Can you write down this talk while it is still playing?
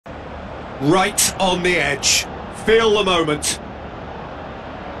Right on the edge. Feel the moment.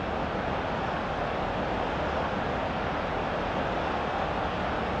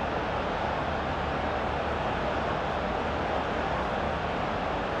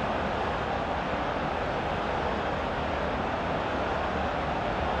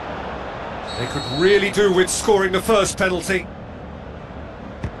 They could really do with scoring the first penalty.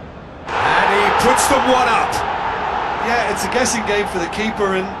 And he puts them one up. Yeah, it's a guessing game for the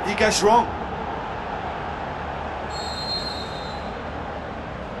keeper and he guessed wrong.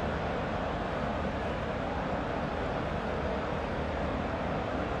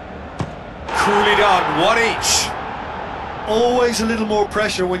 Coolly done, one each. Always a little more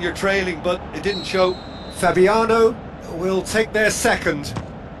pressure when you're trailing, but it didn't show. Fabiano will take their second.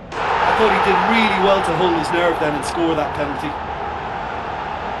 I thought he did really well to hold his nerve then and score that penalty.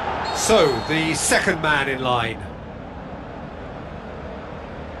 So, the second man in line.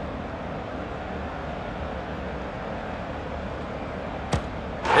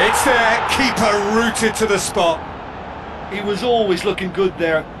 It's there, keeper rooted to the spot. He was always looking good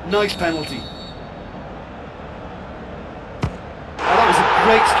there. Nice penalty. Oh, that was a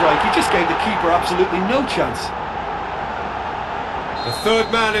great strike. He just gave the keeper absolutely no chance. The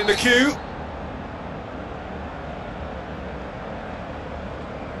third man in the queue.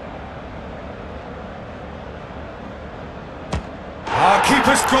 Our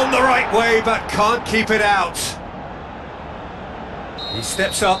keeper's gone the right way, but can't keep it out. He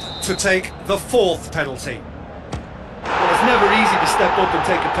steps up to take the fourth penalty. Well, it's never easy to step up and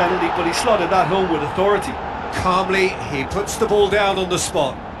take a penalty, but he slotted that home with authority. Calmly, he puts the ball down on the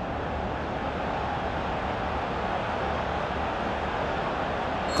spot.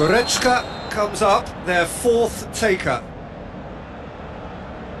 Goretzka comes up, their fourth taker.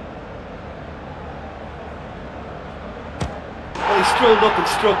 Well, he strolled up and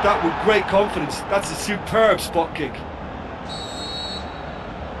struck that with great confidence. That's a superb spot kick.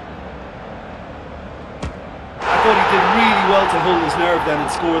 I thought he did really well to hold his nerve then and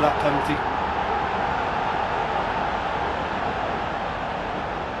score that penalty.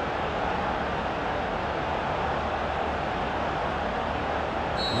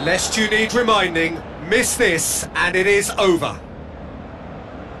 Lest you need reminding, miss this and it is over.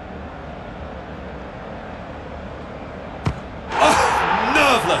 Oh,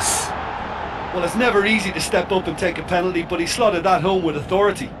 nerveless. Well, it's never easy to step up and take a penalty, but he slotted that home with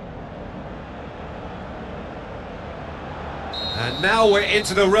authority. And now we're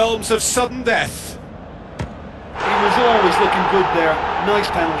into the realms of sudden death. He was always looking good there. Nice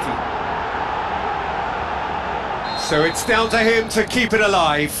penalty. So it's down to him to keep it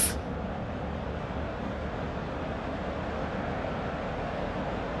alive.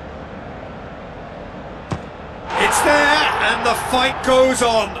 It's there, and the fight goes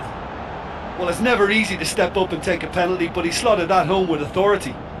on. Well, it's never easy to step up and take a penalty, but he slotted that home with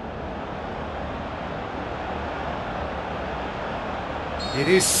authority. It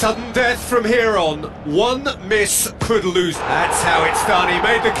is sudden death from here on. One miss could lose. That's how it's done. He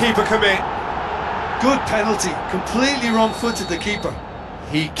made the keeper commit. Good penalty. Completely wrong-footed the keeper.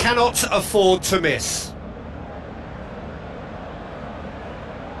 He cannot afford to miss.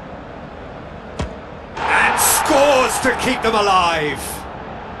 And scores to keep them alive.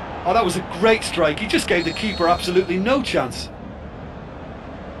 Oh, that was a great strike. He just gave the keeper absolutely no chance.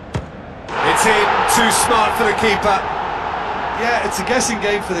 It's in, too smart for the keeper. Yeah, it's a guessing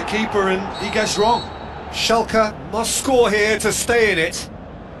game for the keeper and he guessed wrong. Schalke must score here to stay in it.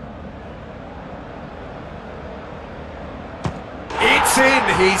 It's in,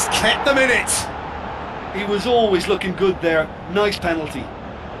 he's kept them in it. He was always looking good there. Nice penalty.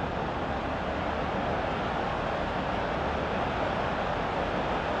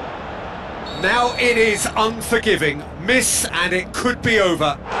 Now it is unforgiving. Miss and it could be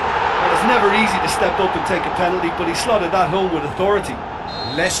over. Well, it's never easy to step up and take a penalty, but he slotted that home with authority.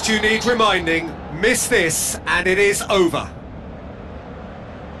 Lest you need reminding, miss this and it is over.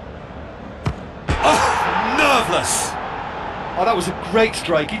 Oh, nerveless. Oh, that was a great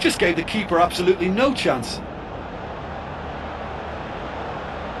strike. He just gave the keeper absolutely no chance.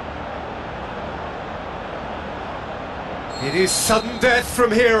 It is sudden death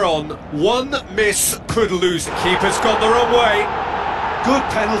from here on. One miss could lose. The keeper's gone the wrong way. Good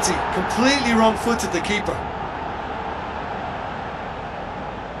penalty. Completely wrong-footed the keeper.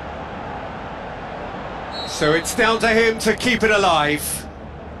 So it's down to him to keep it alive.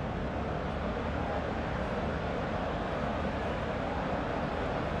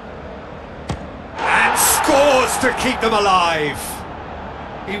 And scores to keep them alive.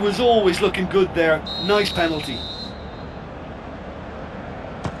 He was always looking good there. Nice penalty.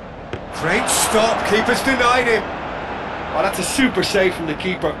 Great stop, keeper's denied him. Oh, that's a super save from the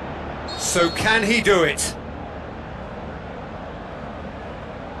keeper. So can he do it?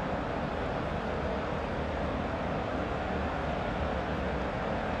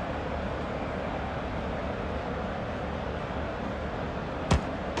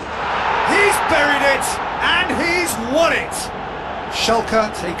 He's buried it, and he's won it.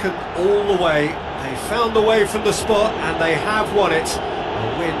 Schalke taken all the way. They found the way from the spot, and they have won it.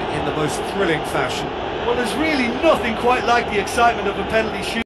 A win in the most thrilling fashion. Well, there's really nothing quite like the excitement of a penalty shoot.